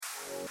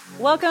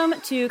Welcome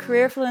to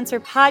Career Influencer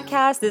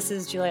Podcast. This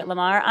is Juliet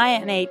Lamar. I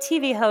am a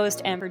TV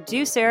host and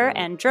producer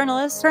and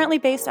journalist currently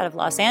based out of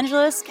Los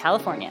Angeles,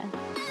 California.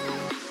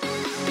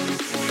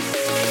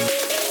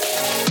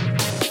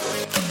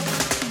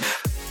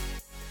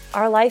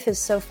 Our life is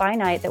so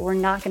finite that we're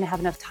not going to have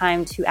enough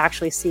time to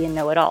actually see and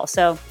know it all.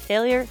 So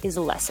failure is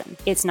a lesson.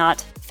 It's not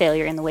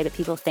failure in the way that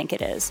people think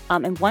it is.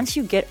 And once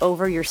you get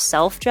over your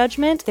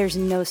self-judgment, there's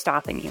no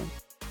stopping you.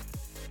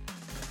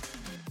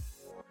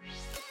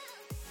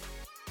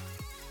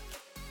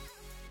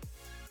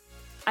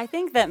 I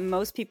think that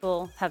most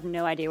people have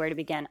no idea where to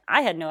begin.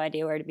 I had no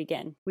idea where to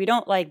begin. We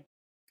don't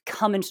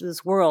come into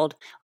this world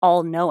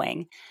all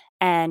knowing,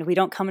 and we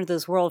don't come into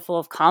this world full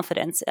of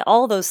confidence.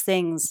 All those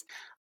things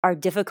are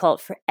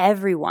difficult for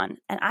everyone,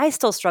 and I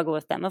still struggle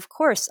with them. Of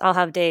course, I'll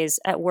have days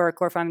at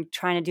work or if I'm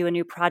trying to do a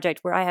new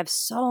project where I have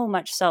so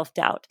much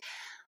self-doubt.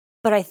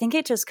 But I think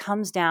it just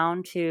comes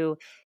down to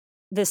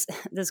this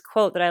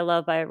quote that I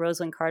love by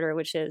Rosalind Carter,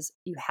 which is,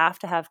 you have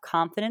to have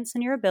confidence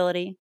in your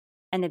ability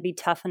and to be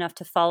tough enough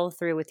to follow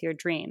through with your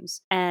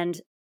dreams. And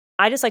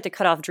I just like to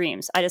cut off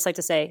dreams. I just like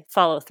to say,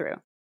 follow through,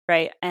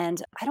 right?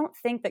 And I don't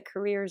think that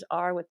careers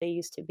are what they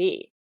used to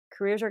be.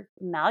 Careers are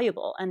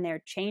malleable and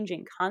they're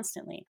changing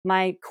constantly.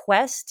 My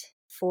quest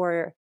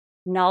for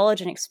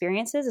knowledge and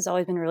experiences has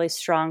always been really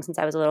strong since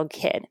I was a little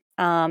kid.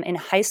 In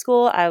high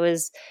school, I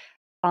was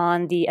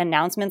on the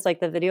announcements,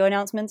 like the video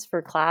announcements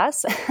for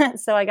class.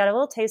 So I got a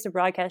little taste of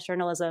broadcast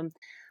journalism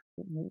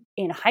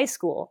in high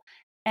school.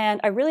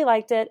 And I really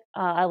liked it.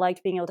 I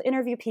liked being able to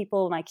interview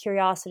people. My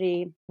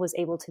curiosity was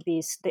able to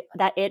be,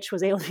 that itch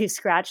was able to be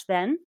scratched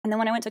then. And then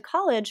when I went to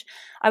college,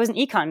 I was an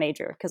econ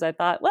major because I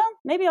thought, well,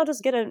 maybe I'll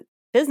just get a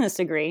business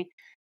degree.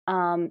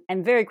 And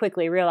very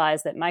quickly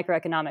realized that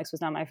microeconomics was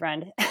not my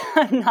friend.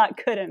 I'm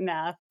not good at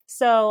math.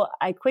 So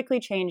I quickly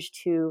changed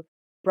to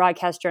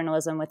broadcast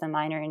journalism with a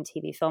minor in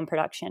TV film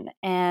production.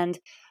 And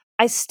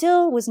I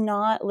still was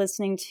not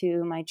listening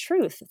to my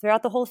truth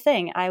throughout the whole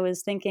thing. I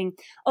was thinking,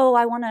 oh,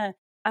 I want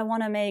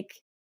to make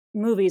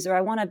movies, or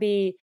I want to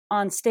be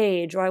on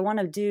stage, or I want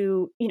to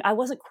do, I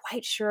wasn't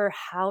quite sure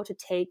how to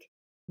take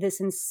this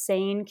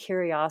insane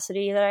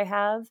curiosity that I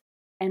have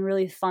and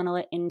really funnel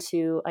it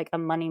into like a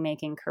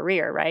money-making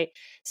career, right?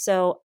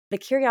 So the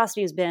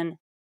curiosity has been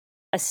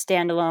a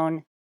standalone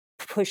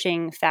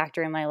pushing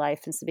factor in my life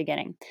since the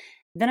beginning.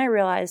 Then I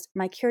realized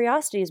my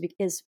curiosity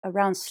is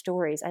around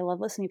stories. I love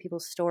listening to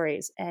people's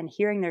stories and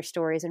hearing their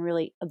stories and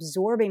really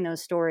absorbing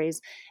those stories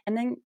and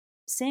then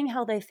seeing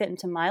how they fit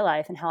into my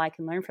life and how I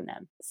can learn from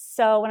them.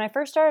 So when I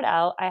first started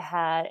out, I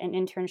had an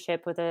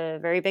internship with a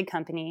very big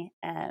company.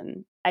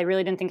 And I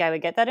really didn't think I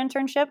would get that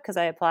internship because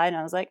I applied and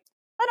I was like,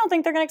 I don't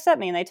think they're going to accept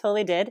me. And they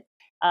totally did.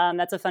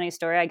 That's a funny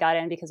story. I got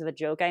in because of a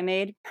joke I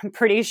made, I'm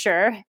pretty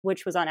sure,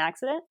 which was on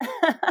accident.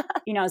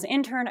 As an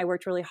intern, I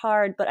worked really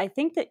hard. But I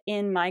think that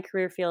in my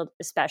career field,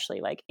 especially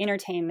like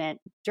entertainment,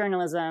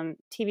 journalism,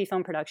 TV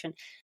film production,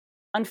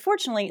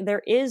 unfortunately,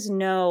 there is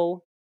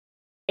no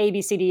A,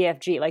 B, C, D, E, F,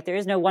 G. Like there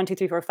is no 1, 2,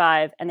 3, 4,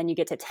 5, and then you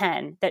get to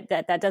 10.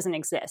 That doesn't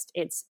exist.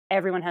 It's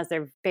everyone has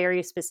their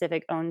very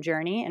specific own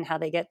journey and how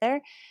they get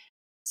there.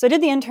 So I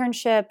did the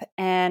internship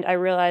and I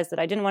realized that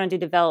I didn't want to do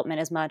development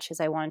as much as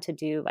I wanted to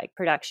do like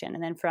production.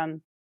 And then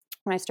from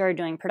when I started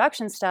doing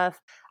production stuff,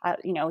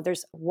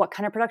 there's what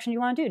kind of production do you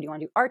want to do? Do you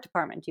want to do art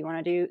department? Do you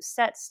want to do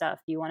set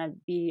stuff? Do you want to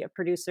be a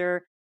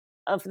producer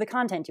of the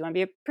content? Do you want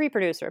to be a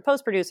pre-producer, a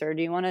post-producer?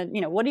 Do you want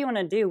to, what do you want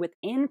to do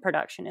within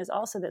production is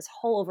also this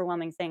whole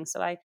overwhelming thing.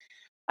 So I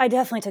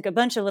definitely took a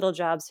bunch of little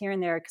jobs here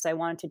and there because I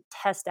wanted to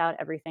test out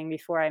everything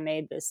before I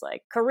made this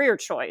like career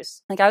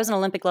choice. Like I was an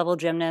Olympic level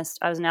gymnast.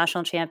 I was a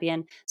national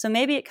champion. So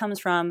maybe it comes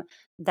from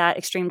that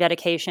extreme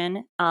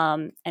dedication.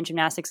 And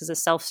gymnastics is a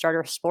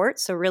self-starter sport.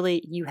 So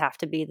really you have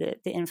to be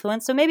the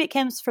influence. So maybe it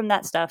comes from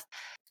that stuff.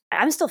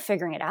 I'm still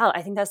figuring it out.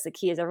 I think that's the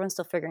key, is everyone's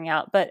still figuring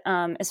out. But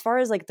as far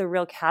as like the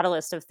real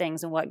catalyst of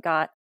things and what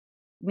got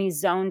me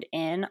zoned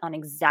in on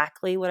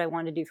exactly what I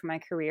wanted to do for my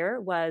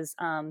career was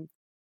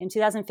in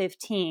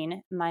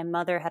 2015, my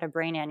mother had a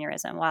brain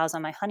aneurysm while I was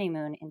on my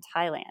honeymoon in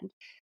Thailand.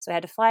 So I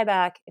had to fly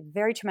back, a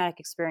very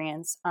traumatic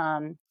experience.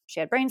 She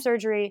had brain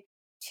surgery.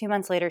 2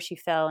 months later, she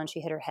fell and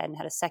she hit her head and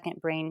had a second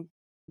brain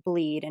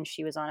bleed, and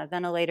she was on a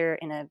ventilator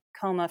in a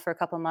coma for a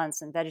couple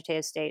months in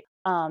vegetative state.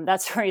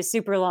 That story is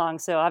super long,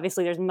 so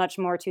obviously there's much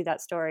more to that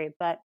story.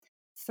 But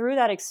through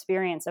that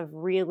experience of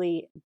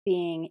really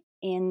being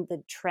in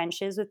the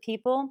trenches with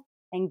people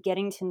and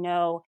getting to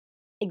know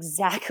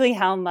exactly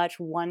how much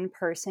one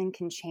person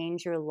can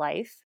change your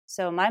life.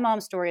 So my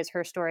mom's story is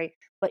her story,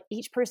 but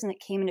each person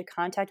that came into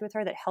contact with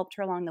her that helped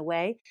her along the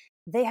way,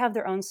 they have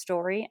their own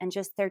story, and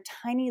just their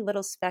tiny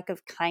little speck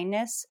of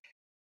kindness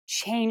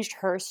changed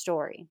her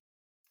story.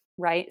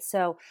 Right.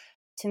 So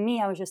to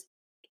me, I was just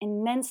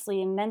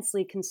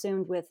immensely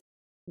consumed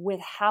with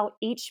how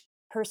each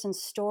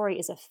person's story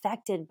is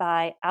affected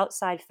by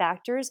outside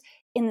factors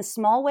in the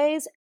small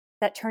ways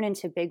that turn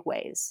into big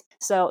ways.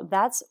 So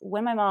that's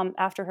when my mom,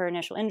 after her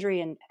initial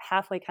injury and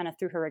halfway kind of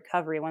through her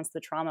recovery, once the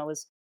trauma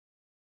was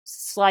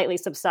slightly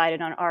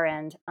subsided on our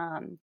end,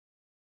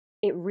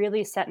 it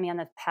really set me on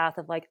the path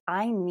of like,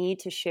 I need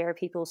to share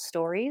people's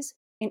stories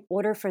in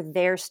order for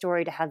their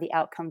story to have the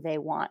outcome they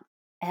want.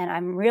 And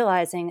I'm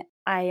realizing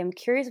I am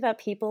curious about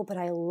people, but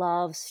I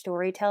love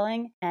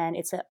storytelling. And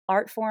it's an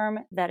art form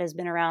that has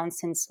been around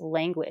since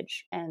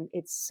language. And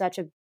it's such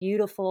a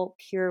beautiful,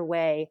 pure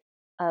way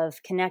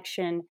of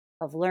connection,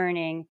 of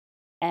learning,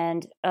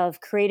 and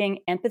of creating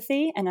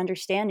empathy and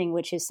understanding,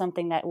 which is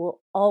something that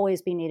will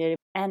always be needed.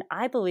 And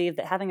I believe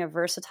that having a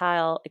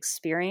versatile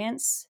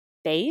experience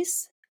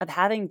base of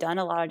having done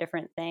a lot of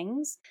different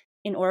things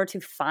in order to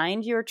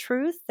find your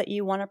truth that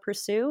you want to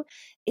pursue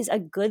is a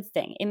good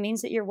thing. It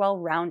means that you're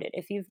well-rounded.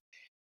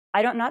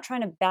 I'm not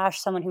trying to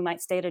bash someone who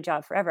might stay at a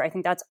job forever. I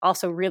think that's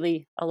also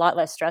really a lot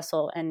less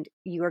stressful, and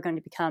you are going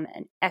to become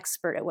an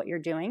expert at what you're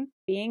doing.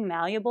 Being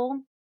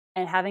malleable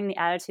and having the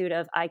attitude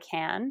of I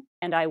can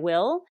and I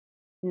will,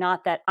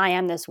 not that I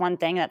am this one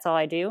thing, that's all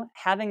I do.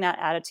 Having that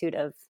attitude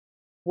of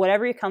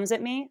whatever comes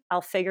at me,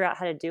 I'll figure out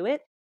how to do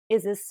it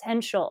is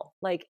essential.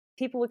 Like,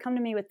 people would come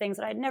to me with things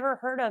that I'd never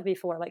heard of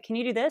before. Like, can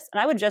you do this? And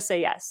I would just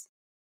say yes.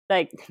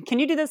 Like, can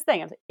you do this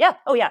thing? I was like, yeah,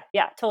 oh yeah,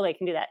 totally, I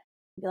can do that.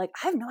 I'd be like,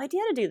 I have no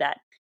idea to do that.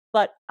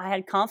 But I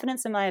had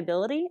confidence in my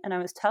ability, and I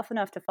was tough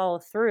enough to follow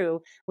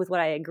through with what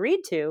I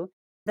agreed to,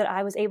 that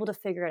I was able to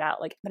figure it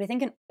out. Like, but I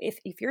think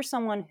if you're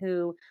someone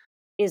who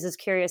is as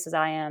curious as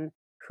I am,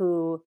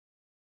 who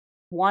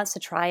wants to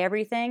try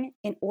everything,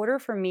 in order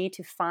for me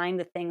to find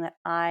the thing that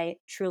I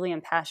truly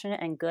am passionate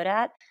and good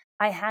at,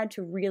 I had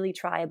to really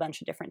try a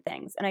bunch of different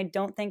things. And I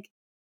don't think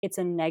it's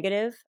a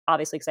negative,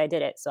 obviously, because I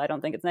did it. So I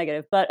don't think it's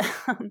negative. But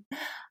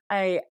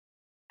I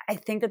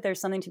think that there's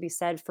something to be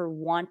said for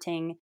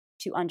wanting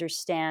to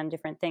understand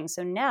different things.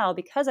 So now,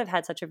 because I've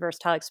had such a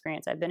versatile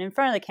experience, I've been in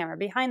front of the camera,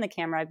 behind the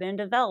camera, I've been in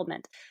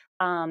development.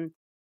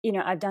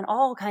 I've done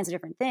all kinds of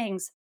different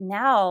things.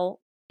 Now,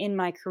 in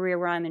my career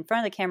where I'm in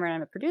front of the camera and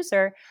I'm a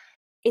producer,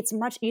 it's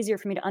much easier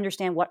for me to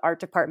understand what art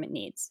department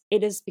needs.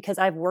 It is because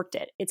I've worked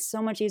it. It's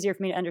so much easier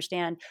for me to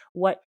understand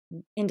what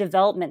in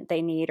development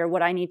they need, or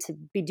what I need to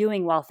be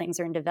doing while things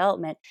are in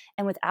development.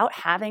 And without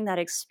having that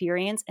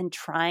experience and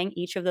trying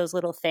each of those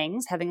little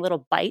things, having a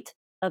little bite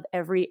of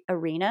every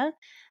arena,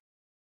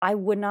 I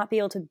would not be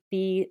able to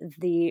be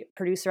the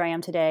producer I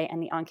am today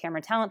and the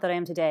on-camera talent that I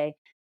am today,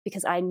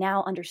 because I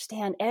now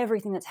understand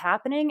everything that's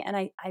happening. And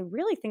I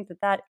really think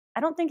that I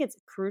don't think it's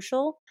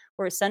crucial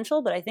or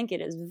essential, but I think it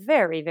is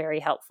very, very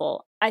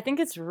helpful. I think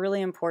it's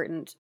really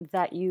important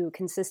that you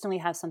consistently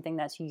have something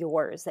that's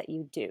yours that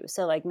you do.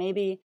 So like,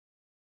 maybe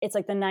it's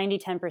like the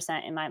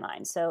 90-10% in my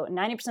mind. So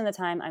 90% of the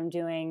time I'm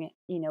doing,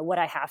 what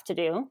I have to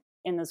do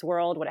in this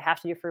world, what I have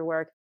to do for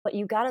work, but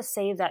you got to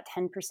save that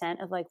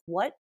 10% of like,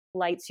 what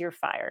lights your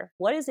fire?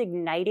 What is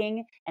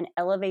igniting and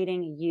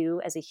elevating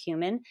you as a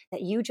human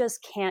that you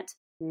just can't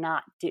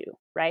not do,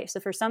 right?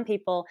 So for some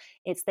people,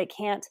 it's they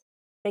can't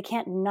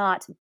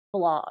not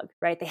blog,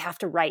 right? They have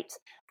to write.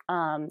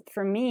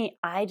 For me,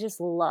 I just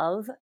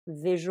love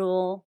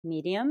visual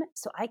medium,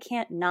 so I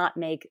can't not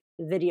make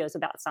videos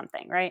about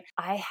something, right?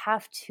 I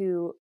have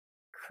to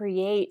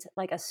create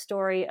like a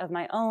story of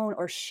my own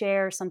or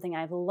share something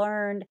I've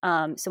learned.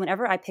 So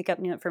whenever I pick up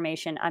new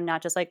information, I'm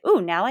not just like,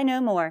 ooh, now I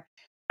know more.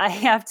 I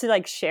have to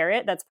like share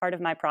it. That's part of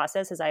my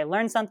process. Is I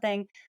learn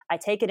something, I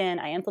take it in,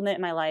 I implement it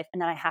in my life,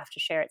 and then I have to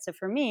share it. So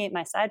for me,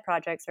 my side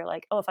projects are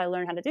like, oh, if I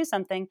learn how to do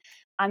something,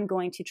 I'm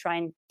going to try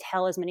and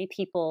tell as many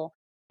people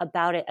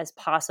about it as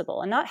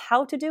possible, and not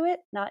how to do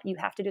it, not you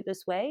have to do it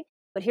this way,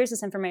 but here's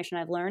this information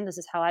I've learned. This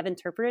is how I've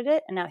interpreted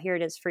it, and now here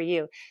it is for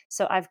you.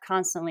 So I've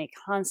constantly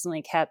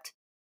kept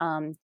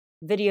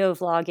video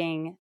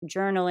vlogging,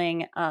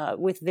 journaling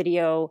with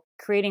video,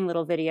 creating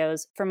little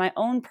videos for my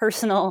own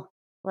personal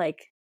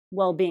like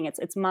well-being.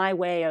 It's my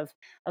way of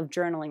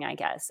journaling, I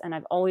guess. And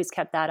I've always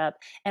kept that up.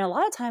 And a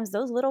lot of times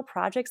those little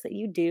projects that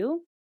you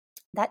do,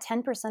 that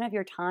 10% of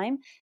your time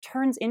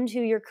turns into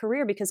your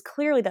career, because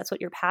clearly that's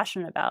what you're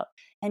passionate about.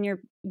 And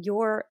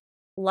your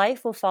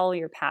life will follow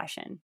your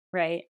passion,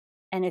 right?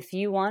 And if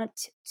you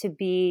want to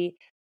be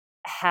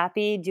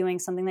happy doing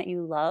something that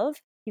you love,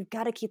 you've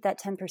got to keep that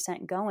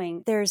 10%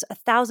 going. There's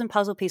 1,000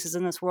 puzzle pieces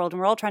in this world, and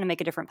we're all trying to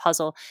make a different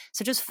puzzle.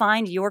 So just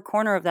find your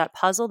corner of that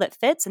puzzle that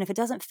fits. And if it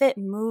doesn't fit,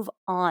 move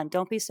on.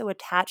 Don't be so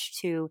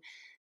attached to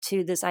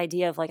this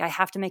idea of like, I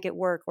have to make it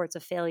work or it's a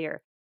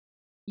failure.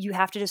 You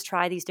have to just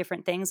try these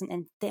different things.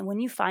 And then when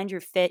you find your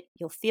fit,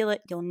 you'll feel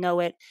it, you'll know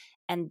it,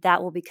 and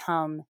that will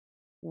become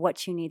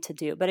what you need to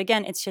do. But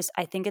again, it's just,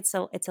 I think it's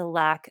a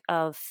lack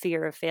of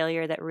fear of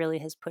failure that really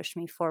has pushed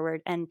me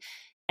forward. And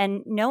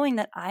knowing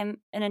that I'm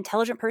an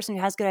intelligent person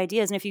who has good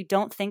ideas. And if you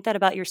don't think that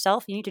about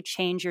yourself, you need to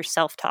change your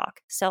self-talk.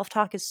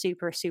 Self-talk is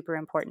super, super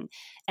important.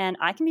 And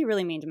I can be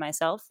really mean to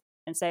myself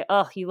and say,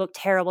 oh, you look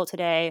terrible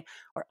today.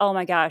 Or, oh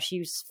my gosh,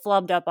 you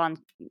flubbed up on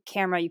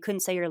camera. You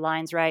couldn't say your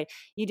lines right.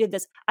 You did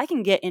this. I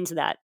can get into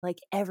that like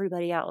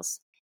everybody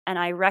else. And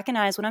I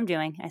recognize what I'm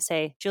doing. I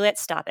say, Juliet,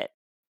 stop it.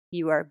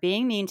 You are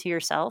being mean to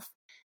yourself.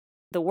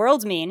 The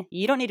world's mean.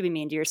 You don't need to be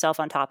mean to yourself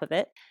on top of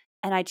it.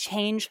 And I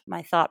change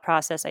my thought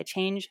process. I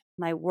change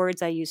my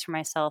words I use for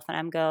myself. And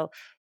I'm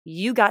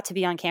you got to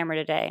be on camera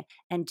today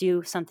and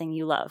do something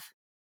you love.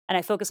 and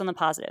I focus on the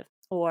positive.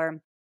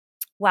 Or,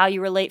 wow, you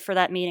were late for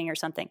that meeting or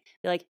something.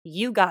 Be like,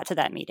 you got to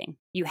that meeting.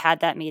 You had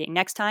that meeting.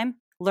 Next time,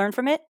 learn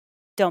from it.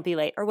 Don't be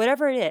late, or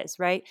whatever it is,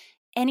 right?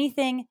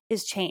 Anything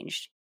is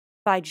changed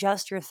by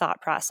just your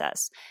thought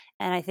process.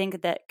 And I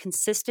think that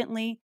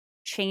consistently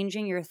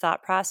changing your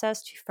thought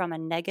process from a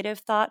negative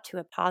thought to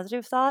a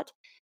positive thought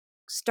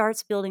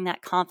starts building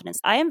that confidence.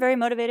 I am very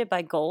motivated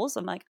by goals.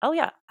 I'm like, oh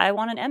yeah, I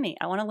want an Emmy.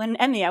 I want to win an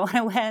Emmy. I want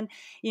to win,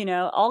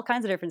 all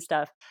kinds of different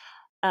stuff.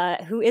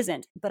 Who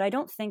isn't? But I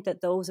don't think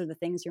that those are the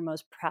things you're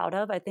most proud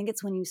of. I think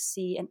it's when you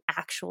see an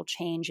actual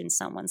change in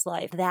someone's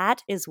life.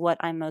 That is what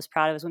I'm most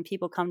proud of, is when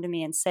people come to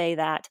me and say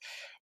that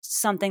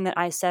something that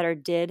I said or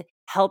did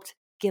helped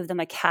give them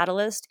a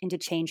catalyst into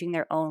changing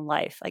their own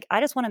life. Like, I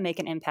just want to make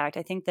an impact.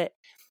 I think that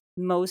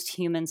most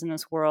humans in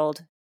this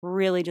world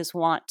really just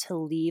want to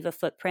leave a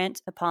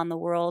footprint upon the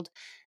world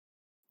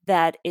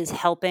that is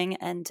helping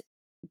and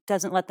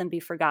doesn't let them be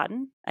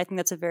forgotten. I think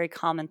that's a very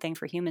common thing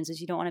for humans,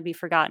 is you don't want to be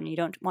forgotten. You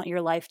don't want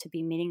your life to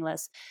be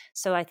meaningless.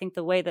 So I think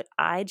the way that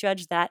I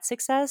judge that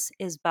success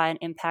is by an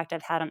impact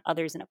I've had on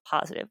others in a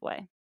positive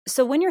way.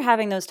 So when you're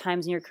having those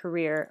times in your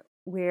career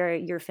where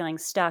you're feeling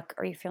stuck,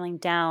 or you're feeling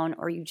down,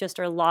 or you just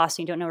are lost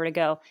and you don't know where to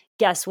go,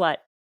 guess what?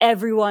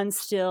 Everyone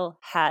still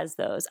has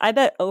those. I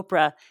bet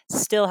Oprah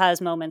still has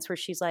moments where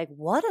she's like,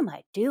 what am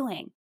I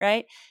doing?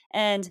 Right?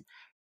 And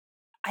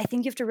I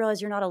think you have to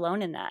realize you're not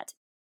alone in that.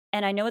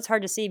 And I know it's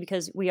hard to see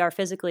because we are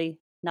physically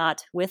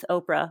not with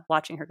Oprah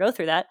watching her go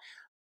through that.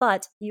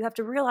 But you have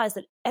to realize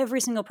that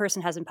every single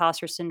person has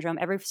imposter syndrome.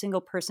 Every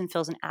single person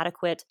feels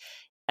inadequate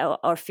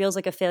or feels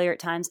like a failure at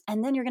times.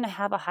 And then you're going to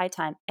have a high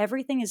time.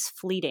 Everything is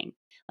fleeting.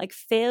 Like,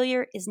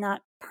 failure is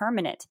not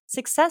permanent.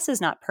 Success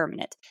is not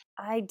permanent.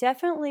 I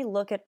definitely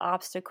look at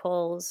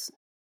obstacles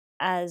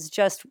as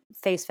just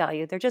face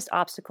value. They're just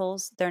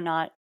obstacles. They're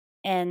not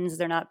ends.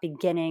 They're not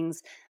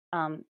beginnings.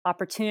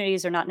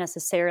 Opportunities are not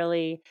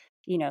necessarily,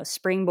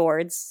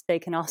 springboards. They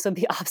can also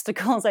be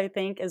obstacles, I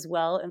think, as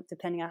well,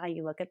 depending on how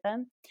you look at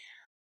them.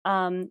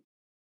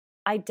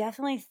 I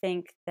definitely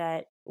think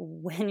that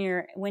when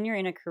you're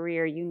in a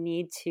career, you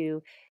need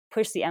to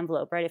push the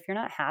envelope, right? If you're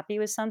not happy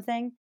with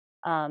something,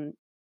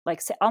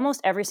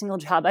 almost every single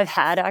job I've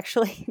had,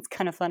 actually, it's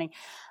kind of funny,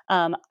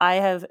 I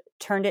have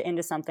turned it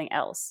into something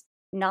else.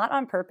 Not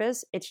on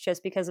purpose. It's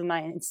just because of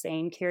my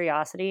insane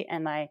curiosity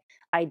and my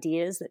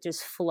ideas that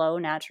just flow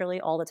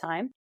naturally all the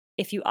time.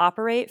 If you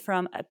operate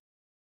from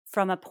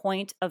a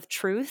point of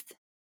truth,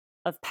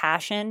 of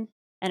passion,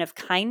 and of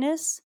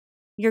kindness,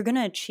 you're going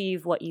to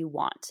achieve what you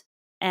want.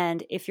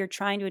 And if you're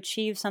trying to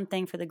achieve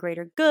something for the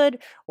greater good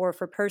or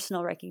for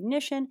personal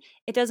recognition,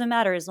 it doesn't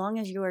matter. As long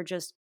as you are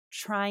just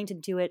trying to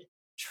do it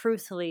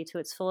truthfully to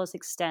its fullest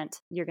extent,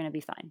 you're going to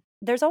be fine.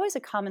 There's always a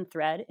common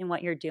thread in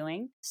what you're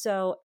doing.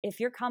 So if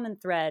your common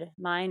thread,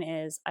 mine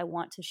is, I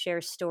want to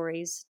share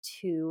stories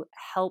to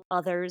help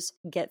others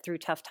get through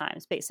tough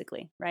times,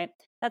 basically, right?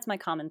 That's my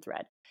common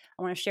thread.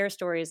 I want to share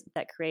stories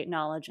that create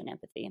knowledge and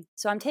empathy.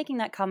 So I'm taking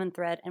that common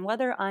thread, and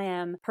whether I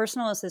am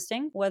personal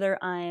assisting,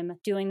 whether I'm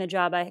doing the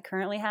job I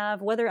currently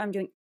have, whether I'm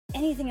doing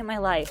anything in my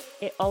life,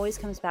 it always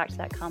comes back to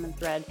that common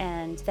thread.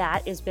 And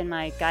that has been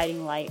my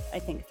guiding light, I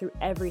think, through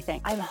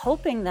everything. I'm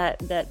hoping that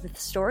the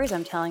stories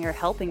I'm telling are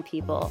helping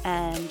people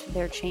and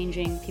they're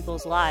changing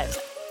people's lives.